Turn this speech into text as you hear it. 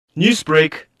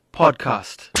Newsbreak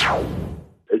podcast.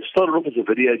 It started off as a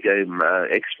video game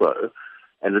expo,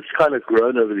 and it's kind of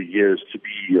grown over the years to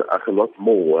be like a lot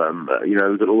more. We've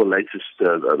got all the latest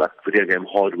like video game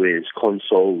hardwares,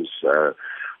 consoles.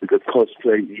 We've got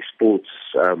cosplay, esports,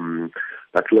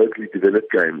 like locally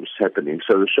developed games happening.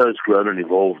 So the show's grown and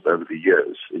evolved over the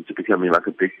years into becoming like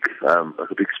a big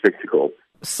spectacle.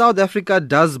 South Africa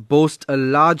does boast a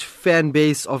large fan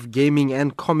base of gaming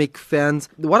and comic fans.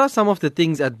 What are some of the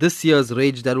things at this year's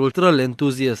Rage that will thrill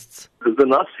enthusiasts? The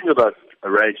nice thing about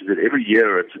Rage is that every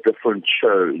year it's a different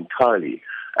show entirely,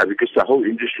 because the whole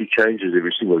industry changes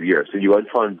every single year. So you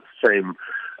won't find the same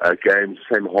games,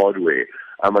 same hardware.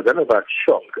 I don't know about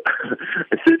shock.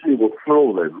 It certainly will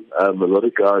thrill them. A lot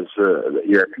of guys,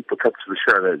 people come to the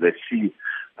show, they see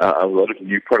a lot of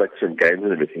new products and games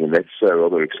and everything, and that's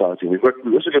rather exciting. We've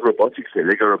also got robotics there,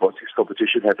 Lego robotics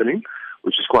competition happening,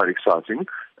 which is quite exciting.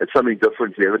 It's something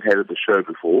different we haven't had at the show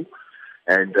before.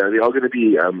 And there are going to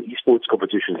be esports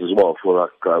competitions as well for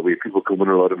where people can win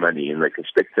a lot of money and they can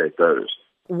spectate those.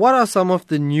 What are some of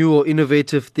the new or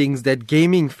innovative things that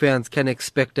gaming fans can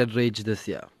expect at Rage this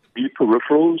year? New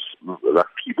peripherals, like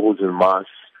keyboards and mice,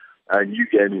 new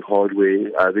gaming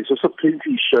hardware. There's also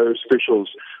plenty show specials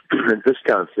and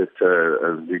discounts that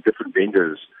the different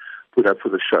vendors put up for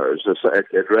the shows. So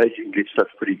at Rage you can get stuff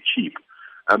pretty cheap,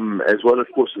 as well, of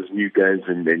course, as new games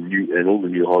and all the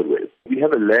new hardware. We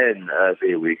have a LAN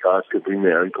there where guys can bring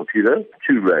their own computer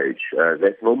to Rage.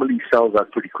 That normally sells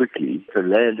out pretty quickly. It's a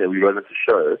LAN that we run at the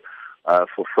show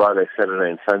for Friday, Saturday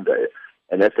and Sunday.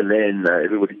 And at the LAN,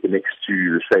 everybody connects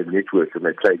to the same network and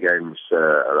they play games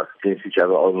against each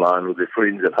other online with their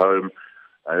friends at home.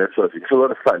 That's sort of thing. It's a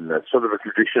lot of fun. It's sort of a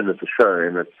tradition at the show,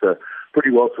 and it's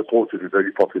pretty well supported and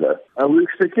very popular. We're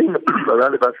expecting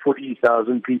around about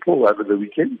 40,000 people over the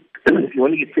weekend. If you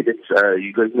want to get tickets,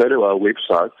 you can go to our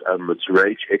website. It's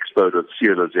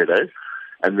rageexpo.co.za.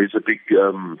 And there's a big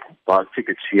buy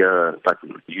tickets here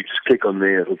button. You just click on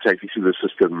there, it'll take you through the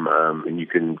system, and you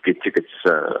can get tickets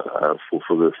for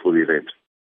the event.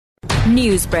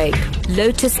 Newsbreak,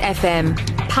 Lotus FM,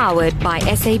 powered by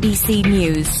SABC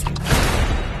News.